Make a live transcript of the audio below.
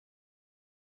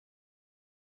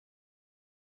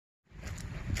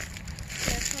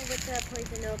a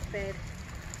poison oak, babe.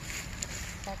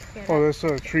 Oh, that's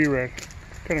a tree red.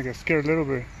 Kind of got scared a little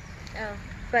bit. Oh,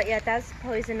 but yeah, that's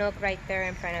poison oak right there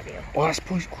in front of you. Oh, that's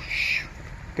poison. Oh,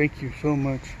 thank you so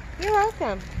much. You're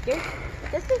welcome.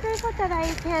 Just be grateful that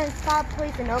I can spot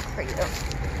poison oak for you.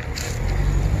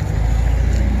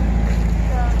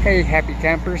 Hey, happy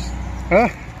campers. Huh?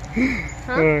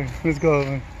 Huh? Let's go,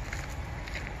 man.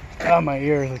 Oh, my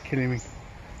ears are killing me.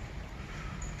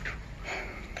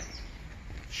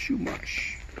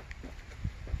 Chumash.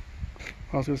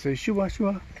 I was gonna say Chumash.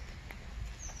 Okay.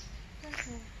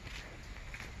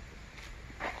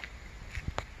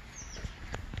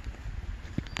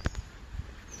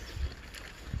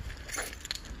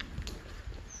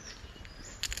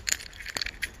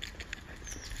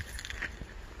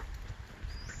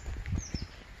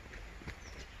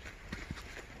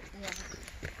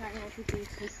 Try not to be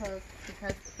too close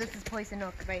because this is poison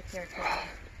oak right here too.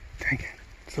 Dang it.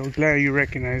 So glad you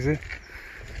recognize it.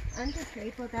 I'm just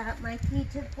grateful that my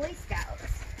feet took Boy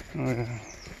Scouts. Oh yeah.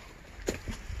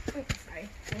 Oops, sorry.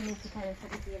 I need to kind of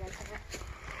put it like that.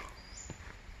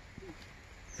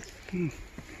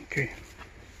 Okay.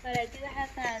 But I do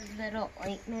have that little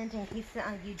ointment in case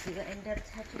you do end up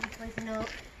touching poison oak.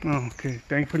 Oh, okay.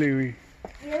 Thankfully, we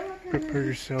You're welcome. prepare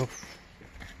yourself.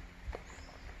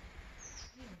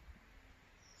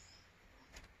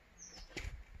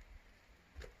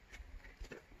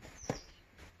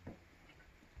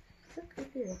 So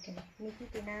creepy looking. Nikki,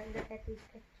 do not look at these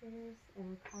pictures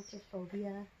and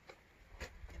claustrophobia.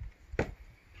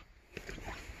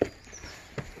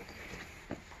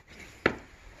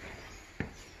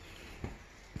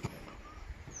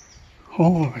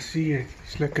 Oh, I see it.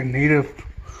 It's like a native.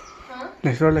 Huh?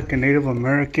 I saw like a Native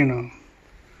American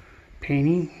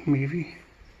painting, maybe.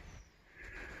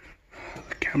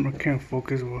 The camera can't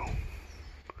focus well.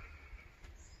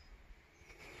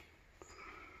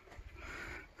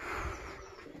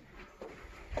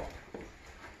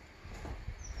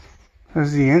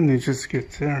 That's the end. It just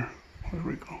gets there. There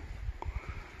we go.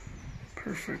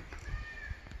 Perfect.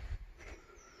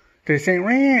 Did it say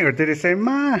ring or did it say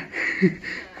ma?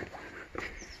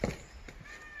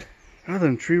 Oh,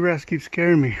 them tree rats keep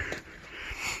scaring me.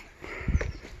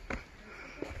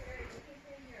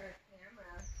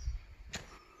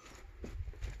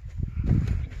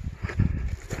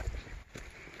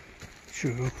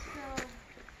 True. So,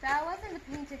 that wasn't the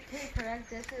painted pig, correct?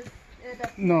 This is the...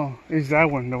 No, it's that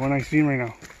one, the one I seen right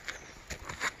now.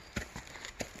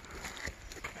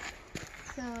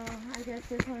 So, I guess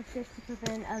this one's just to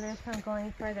prevent others from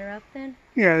going further up then?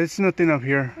 Yeah, there's nothing up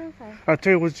here. Okay. I'll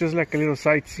tell you, it was just like a little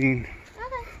sightseeing.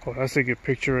 Okay. Oh, that's a good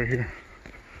picture right here.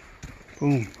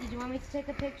 Boom. Did you want me to take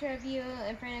a picture of you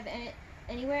in front of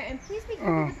anywhere? And please be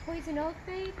careful with poison oak,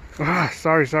 babe. Ah,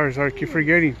 sorry. Keep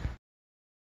forgetting.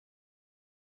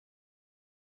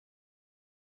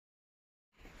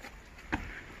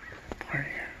 Right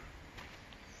here.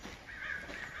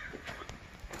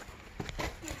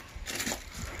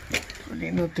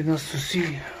 Really nothing else to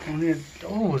see. Only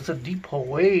oh, it's a deep hole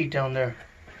way down there.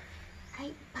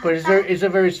 But it's a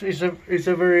very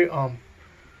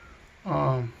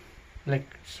like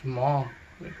small,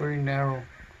 like very narrow.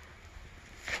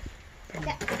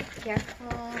 Yeah,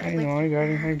 careful. I know, I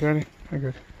got it.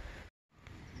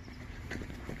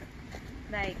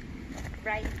 Like,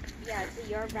 right, yeah, to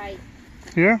your right.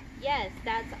 Yeah? Yes,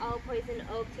 that's all poison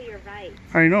oak to your right.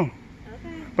 I know.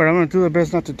 Okay. But I'm gonna do the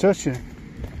best not to touch it.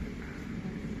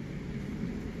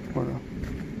 Hold on.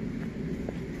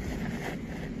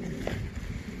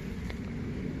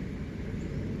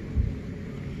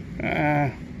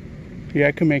 Yeah,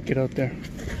 I can make it out there.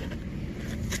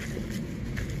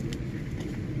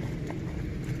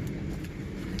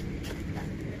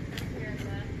 You're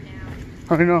left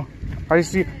now. I know. I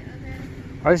see. Okay.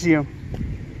 I see him.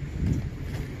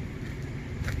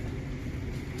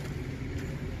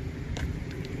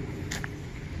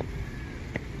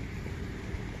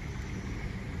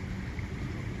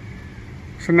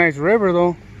 It's a nice river,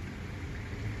 though.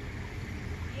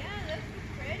 Yeah, that's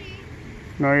pretty.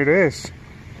 No, it is.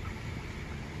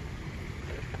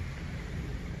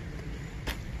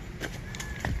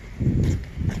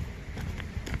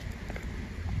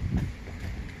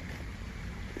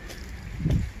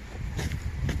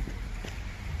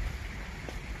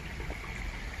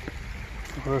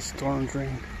 Oh, a storm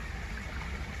drain.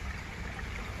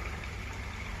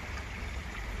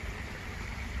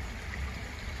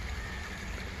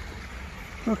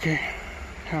 Okay,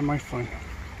 have my fun.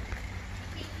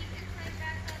 You can climb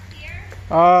back up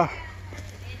here.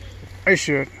 I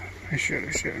should.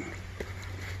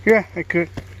 Yeah, I could.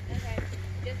 Okay.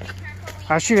 Just be careful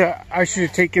when you I should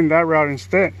have taken that route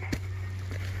instead.